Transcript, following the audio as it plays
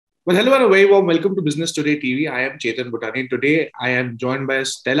Well, hello and a very warm welcome to Business Today TV. I am Chetan Bhutani. Today, I am joined by a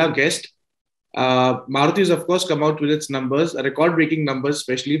stellar guest. Maruti has, of course, come out with its numbers, record-breaking numbers,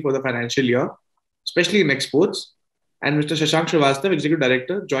 especially for the financial year, especially in exports. And Mr. Shashank Srivastava, Executive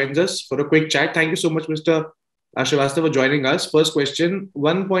Director, joins us for a quick chat. Thank you so much, Mr. Srivastava, for joining us. First question: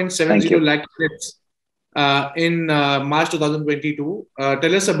 Thank 1.70 you. lakh units in March 2022.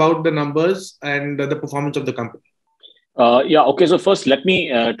 Tell us about the numbers and the performance of the company. Okay. So first, let me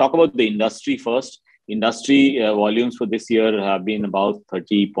talk about the industry first. Industry volumes for this year have been about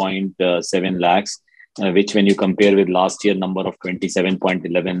 30.7 lakhs, which when you compare with last year number of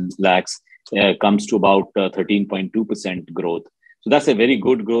 27.11 lakhs, comes to about 13.2% growth. So that's a very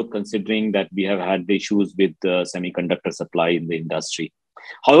good growth considering that we have had the issues with semiconductor supply in the industry.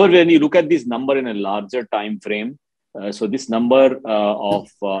 However, when you look at this number in a larger time frame, so this number of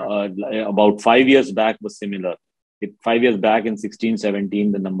about 5 years back was similar. 5 years back in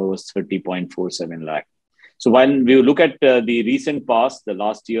 16-17, the number was 30.47 lakh. So when we look at the recent past, the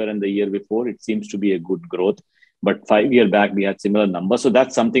last year and the year before, it seems to be a good growth. But 5 years back, we had similar numbers. So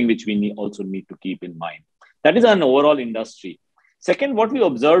that's something which we also need to keep in mind. That is an overall industry. Second, what we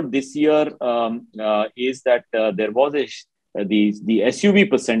observed this year is that there was the SUV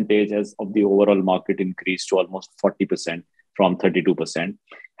percentage as of the overall market increased to almost 40% from 32%.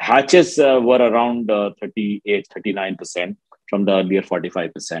 Hatches were around 38, 39% from the earlier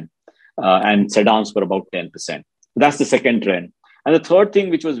 45%. And sedans were about 10%. That's the second trend. And the third thing,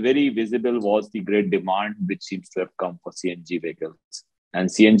 which was very visible, was the great demand, which seems to have come for CNG vehicles. And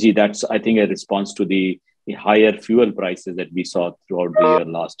CNG, that's, I think, a response to the higher fuel prices that we saw throughout the year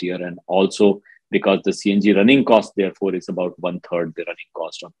last year. And also because the CNG running cost, therefore, is about one-third the running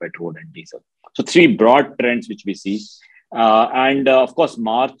cost of petrol and diesel. So three broad trends which we see. And of course,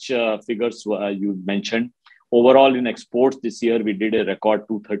 March figures you mentioned. Overall, in exports this year, we did a record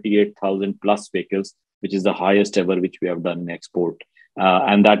 238,000 plus vehicles, which is the highest ever which we have done in export.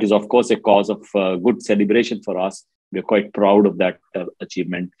 And that is, of course, a cause of good celebration for us. We're quite proud of that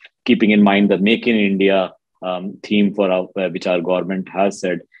achievement, keeping in mind the Make in India theme for which our government has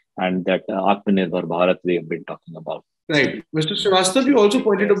said, and that Atmanirbhar Bharat we have been talking about. Right. Mr. Srivastava, you also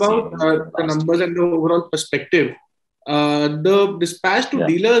pointed about the numbers and the overall perspective. The dispatch to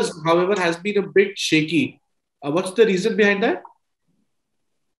dealers, however, has been a bit shaky. What's the reason behind that?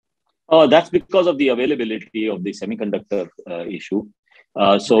 That's because of the availability of the semiconductor issue.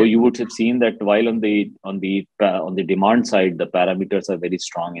 So you would have seen that while on the demand side, the parameters are very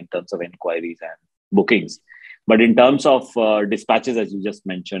strong in terms of inquiries and bookings. But in terms of dispatches, as you just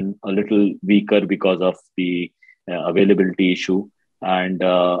mentioned, a little weaker because of the availability issue. And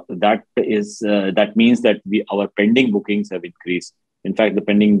that means that our pending bookings have increased. In fact, the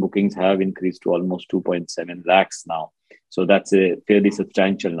pending bookings have increased to almost 2.7 lakhs now. So that's a fairly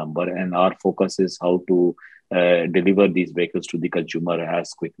substantial number. And our focus is how to deliver these vehicles to the consumer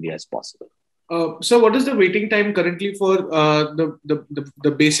as quickly as possible. So what is the waiting time currently for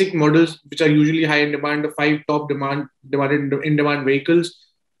the basic models, which are usually high in demand, the five top in demand vehicles?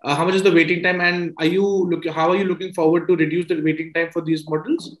 How much is the waiting time, and how are you looking forward to reduce the waiting time for these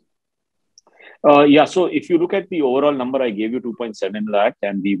models? So if you look at the overall number, I gave you 2.7 lakh,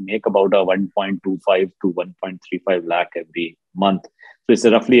 and we make about a 1.25 to 1.35 lakh every month. So it's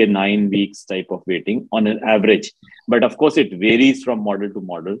roughly a 9 weeks type of waiting on an average. But of course, it varies from model to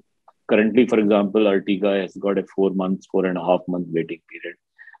model. Currently, for example, Ertiga has got a 4.5 month waiting period.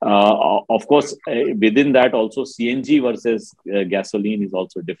 Of course, within that also CNG versus gasoline is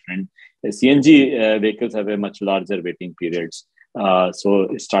also different. CNG vehicles have a much larger waiting periods. So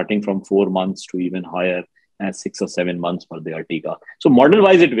starting from 4 months to even higher, and 6 or 7 months for the Ertiga. So model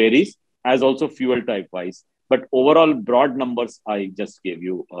wise, it varies, as also fuel type wise. But overall, broad numbers I just gave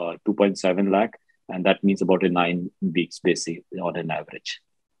you 2.7 lakh, and that means about a 9 weeks basic on an average.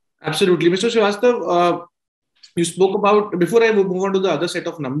 Absolutely. Mr. Srivastava, you spoke about, before I move on to the other set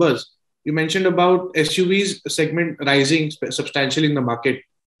of numbers, you mentioned about SUVs segment rising substantially in the market.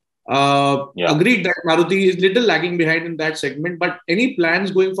 Agreed that Maruti is little lagging behind in that segment, but any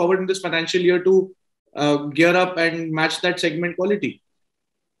plans going forward in this financial year to gear up and match that segment quality?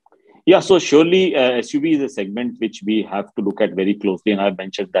 Yeah, so surely SUV is a segment which we have to look at very closely. And I've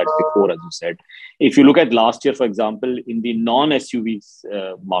mentioned that before, as you said. If you look at last year, for example, in the non-SUVs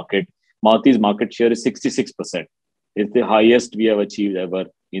market, Maruti's market share is 66%. It's the highest we have achieved ever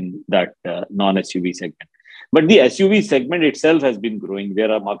in that non-SUV segment. But the SUV segment itself has been growing,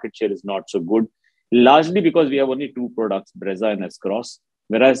 where our market share is not so good, largely because we have only two products, Brezza and S-Cross,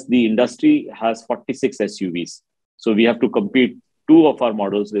 whereas the industry has 46 SUVs. So we have to compete two of our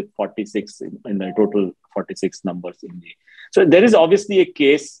models with 46 in the total 46 numbers in the. So there is obviously a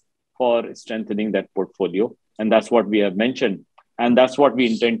case for strengthening that portfolio. And that's what we have mentioned. And that's what we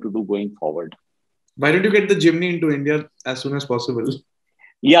intend to do going forward. Why don't you get the Jimny into India as soon as possible?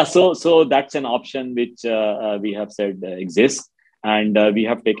 Yeah, so that's an option which we have said exists, and we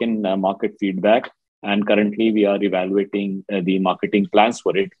have taken market feedback, and currently we are evaluating the marketing plans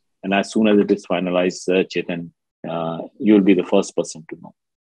for it. And as soon as it is finalized, Chetan, you'll be the first person to know.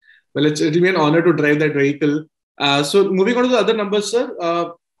 Well, it'll be an honor to drive that vehicle. So moving on to the other numbers, sir.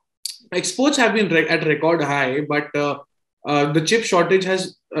 Exports have been at record high, but the chip shortage has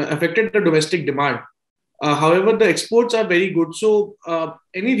affected the domestic demand. However, the exports are very good. So,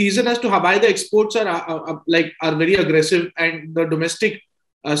 any reason as to why the exports are very aggressive and the domestic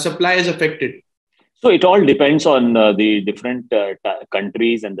supply is affected? So it all depends on the different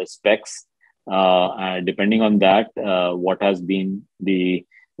countries and the specs. Depending on that, what has been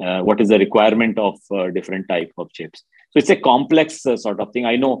what is the requirement of different type of chips. So it's a complex sort of thing.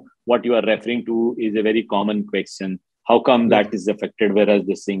 I know what you are referring to is a very common question. How come that is affected, whereas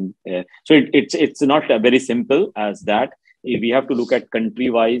this thing? So it's not very simple as that. We have to look at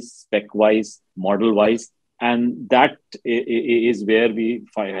country-wise, spec-wise, model-wise, and that is where we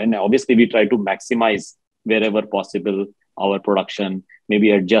find. And obviously, we try to maximize wherever possible our production,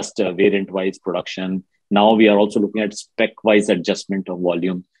 maybe adjust variant-wise production. Now we are also looking at spec-wise adjustment of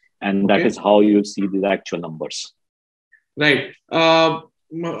volume, and that is how you see the actual numbers. Right.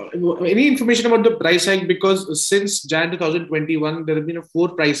 Any information about the price hike? Because since Jan 2021, there have been 4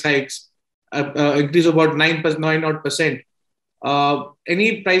 price hikes, increase of about 9%.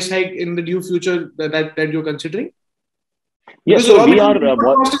 Any price hike in the near future that you're considering? Yes, because so we are.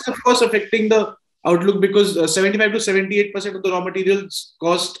 Cost is of course affecting the outlook, because 75 to 78% of the raw materials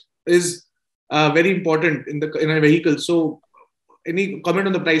cost is very important in a vehicle. So, any comment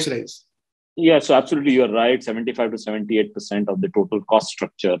on the price rise? Yeah, so absolutely, you're right. 75 to 78% of the total cost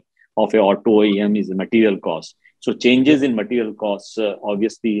structure of a auto OEM is the material cost. So changes in material costs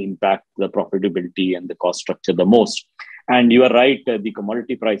obviously impact the profitability and the cost structure the most. And you are right, the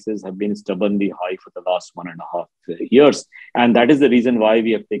commodity prices have been stubbornly high for the last 1.5 years. And that is the reason why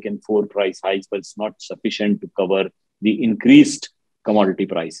we have taken 4 price hikes, but it's not sufficient to cover the increased commodity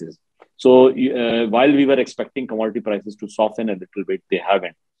prices. So while we were expecting commodity prices to soften a little bit, they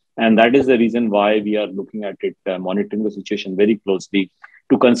haven't. And that is the reason why we are looking at it, monitoring the situation very closely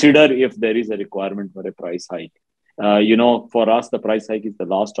to consider if there is a requirement for a price hike. For us, the price hike is the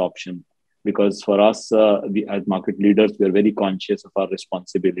last option, because for us, as market leaders, we are very conscious of our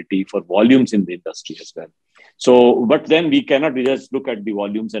responsibility for volumes in the industry as well. So, but then we cannot just look at the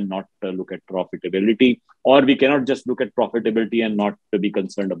volumes and not look at profitability, or we cannot just look at profitability and not be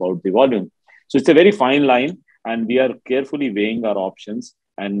concerned about the volume. So it's a very fine line, and we are carefully weighing our options,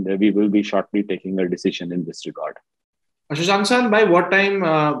 and we will be shortly taking a decision in this regard. Shashank San, by what time,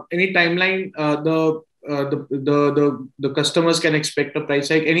 any timeline, the customers can expect a price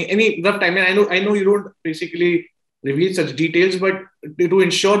hike? Any rough timeline? I know you don't basically reveal such details, but to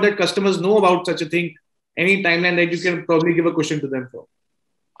ensure that customers know about such a thing, any timeline that you can probably give a question to them for.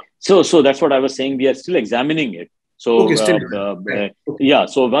 So that's what I was saying. We are still examining it. So yeah.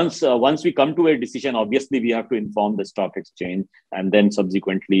 So once we come to a decision, obviously we have to inform the stock exchange and then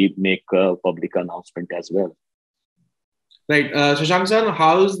subsequently make a public announcement as well. Right. Shashank San,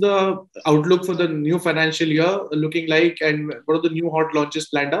 how's the outlook for the new financial year looking like, and what are the new hot launches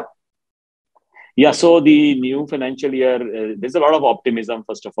planned up? Yeah, so the new financial year, there's a lot of optimism,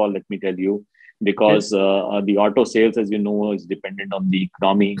 first of all, let me tell you, because the auto sales, as you know, is dependent on the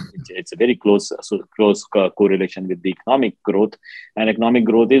economy. It's a very close correlation with the economic growth, and economic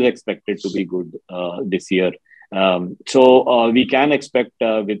growth is expected to be good this year. So we can expect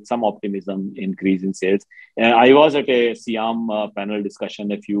with some optimism increase in sales. I was at a SIAM panel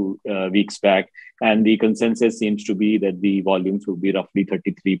discussion a few weeks back, and the consensus seems to be that the volumes will be roughly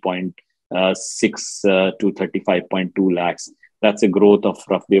 33.6 to 35.2 lakhs. That's a growth of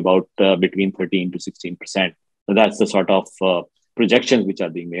roughly about between 13 to 16%. So that's the sort of projections which are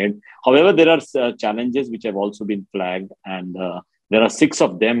being made. However, there are challenges which have also been flagged, and there are 6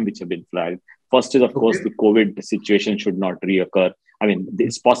 of them which have been flagged. First is, of course, the COVID situation should not reoccur. I mean,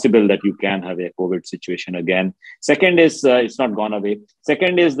 it's possible that you can have a COVID situation again. Second is, it's not gone away.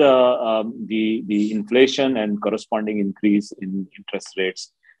 Second is the inflation and corresponding increase in interest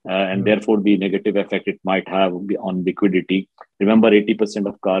rates. And therefore the negative effect it might have on liquidity. Remember, 80%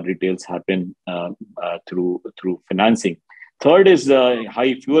 of car retails happen through financing. Third is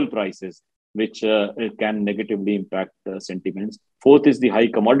high fuel prices, which can negatively impact sentiments. Fourth is the high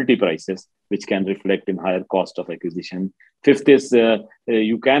commodity prices, which can reflect in higher cost of acquisition. Fifth is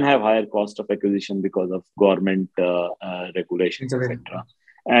you can have higher cost of acquisition because of government regulations, etc.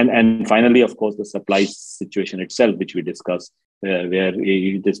 And finally, of course, the supply situation itself, which we discussed, where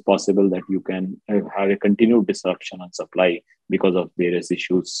it is possible that you can have a continued disruption on supply because of various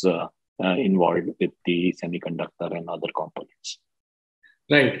issues involved with the semiconductor and other components.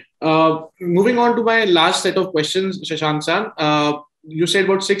 Right. Moving on to my last set of questions, Shashank San. You said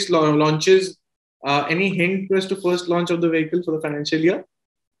about 6 launches. Any hint as to first launch of the vehicle for the financial year?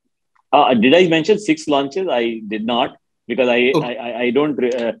 Did I mention 6 launches? I did not, because I don't.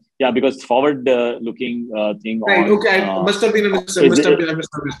 Because forward looking thing. Right. On, okay. I must have been a misunderstanding.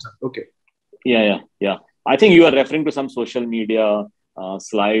 Okay. Yeah. I think you are referring to some social media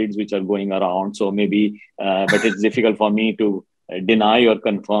slides which are going around. So maybe, but it's difficult for me to deny or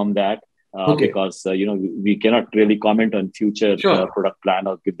confirm that. Because we cannot really comment on future product plan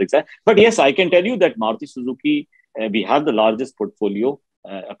or give the exact. But yes, I can tell you that Maruti Suzuki, we have the largest portfolio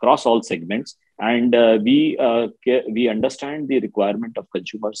across all segments, and we understand the requirement of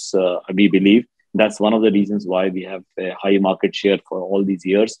consumers. We believe that's one of the reasons why we have a high market share for all these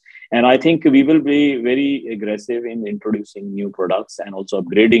years. And I think we will be very aggressive in introducing new products and also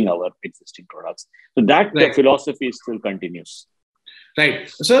upgrading our existing products. So that philosophy still continues. Right.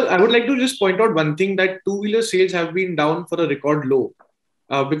 Sir, I would like to just point out one thing, that two-wheeler sales have been down for a record low.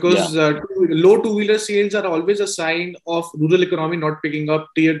 Because low two-wheeler sales are always a sign of rural economy not picking up,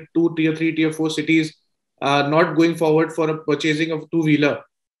 tier 2, tier 3, tier 4 cities not going forward for a purchasing of two-wheeler.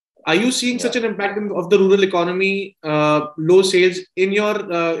 Are you seeing such an impact of the rural economy, low sales in your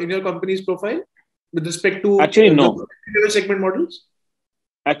company's profile with respect to the segment models?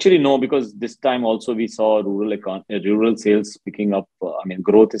 Actually, no, because this time also we saw rural sales picking up.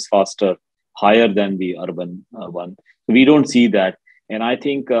 Growth is higher than the urban one. We don't see that. And I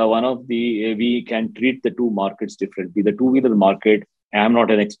think we can treat the two markets differently. The two-wheeler market, I'm not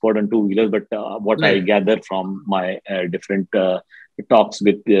an expert on two-wheelers, but what I gather from my different talks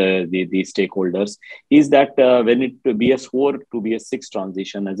with the stakeholders is that when it BS4 to BS6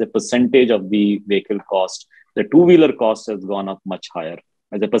 transition, as a percentage of the vehicle cost, the two-wheeler cost has gone up much higher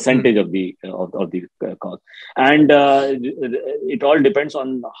as a percentage of the cost. And it all depends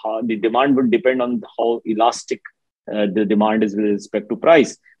on how the demand would depend on how elastic the demand is with respect to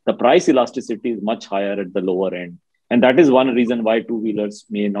price. The price elasticity is much higher at the lower end. And that is one reason why two-wheelers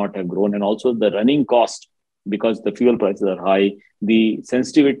may not have grown. And also the running cost, because the fuel prices are high, the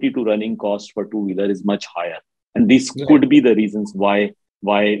sensitivity to running cost for two-wheeler is much higher. And these could be the reasons why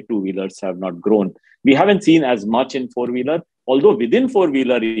two-wheelers have not grown. We haven't seen as much in four-wheeler, although within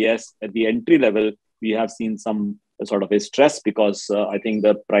four-wheeler, yes, at the entry level, we have seen some sort of a stress because I think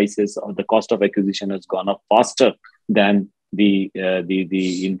the prices or the cost of acquisition has gone up faster than the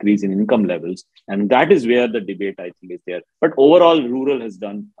increase in income levels. And that is where the debate, I think, is there. But overall, rural has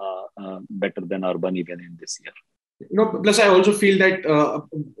done better than urban even in this year. Plus, I also feel that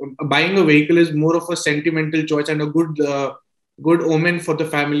buying a vehicle is more of a sentimental choice and a good omen for the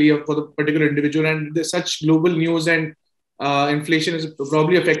family or for the particular individual. And there's such global news and inflation is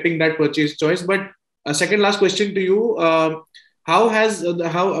probably affecting that purchase choice. But second last question to you: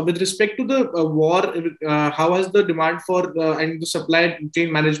 how with respect to the war, how has the demand for and the supply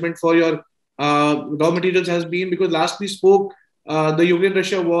chain management for your raw materials has been? Because last we spoke, the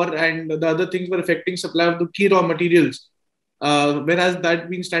Ukraine-Russia war and the other things were affecting supply of the key raw materials. Where has that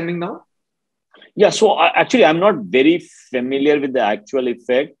been standing now? Yeah, so actually, I'm not very familiar with the actual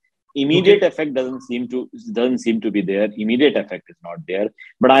effect. Immediate effect doesn't seem to be there. Immediate effect is not there,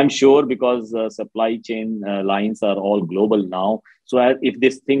 but I'm sure because supply chain lines are all global now. So if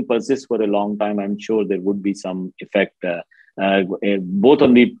this thing persists for a long time, I'm sure there would be some effect both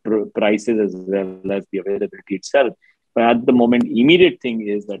on the prices as well as the availability itself. But at the moment, immediate thing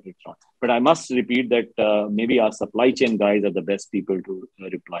is that it's not. But I must repeat that maybe our supply chain guys are the best people to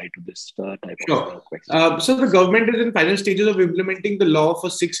reply to this type of question. So the government is in final stages of implementing the law for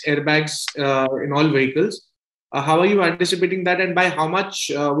 6 airbags in all vehicles. How are you anticipating that, and by how much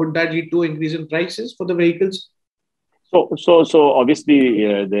would that lead to increase in prices for the vehicles? So obviously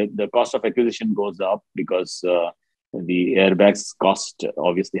the cost of acquisition goes up because the airbags cost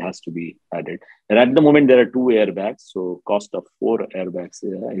obviously has to be added. And at the moment, there are 2 airbags. So cost of 4 airbags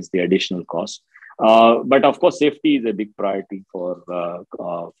is the additional cost. But of course, safety is a big priority for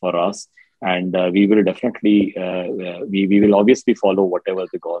us. And we will definitely, we will obviously follow whatever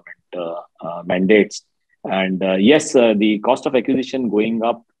the government mandates. And yes, the cost of acquisition going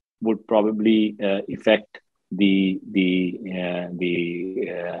up would probably affect the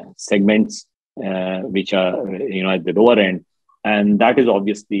segments which are at the lower end, and that is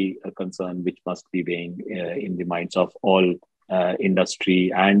obviously a concern which must be weighing in the minds of all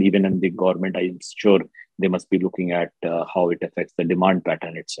industry and even in the government. I'm sure they must be looking at how it affects the demand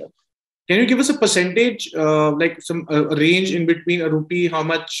pattern itself. Can you give us a percentage, like some range in between a rupee? How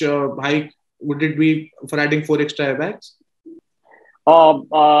much hike would it be for adding 4 extra airbags?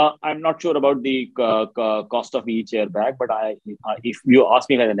 I'm not sure about the cost of each airbag, but if you ask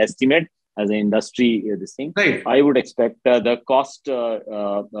me as an estimate, as an industry, this thing, right, I would expect the cost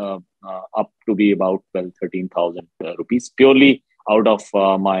up to be about 13,000 rupees, purely out of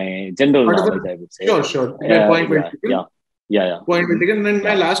my general knowledge, I would say. Sure. Point well taken. Yeah. Point well taken. And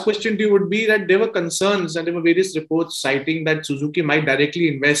my last question to you would be that there were concerns and there were various reports citing that Suzuki might directly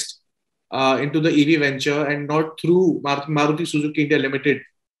invest into the EV venture and not through Maruti Suzuki India Limited.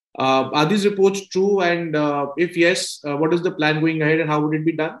 Are these reports true? And if yes, what is the plan going ahead and how would it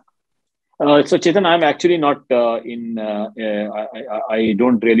be done? So Chetan, I'm actually not I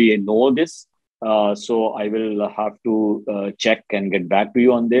don't really know this. So I will have to check and get back to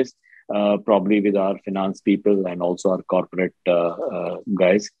you on this, probably with our finance people and also our corporate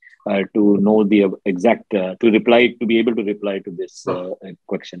guys, to know the exact, to be able to reply to this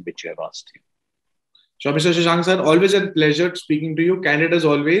question which you have asked. Sure, Mr. Shashank sir, always a pleasure speaking to you. Candid as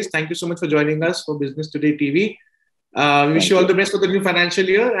always. Thank you so much for joining us for Business Today TV. We wish you all the best for the new financial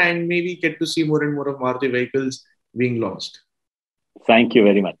year and maybe get to see more and more of Maruti vehicles being launched. Thank you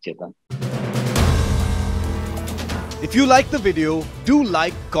very much, Chetan. If you like the video, do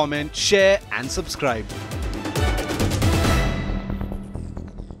like, comment, share and subscribe.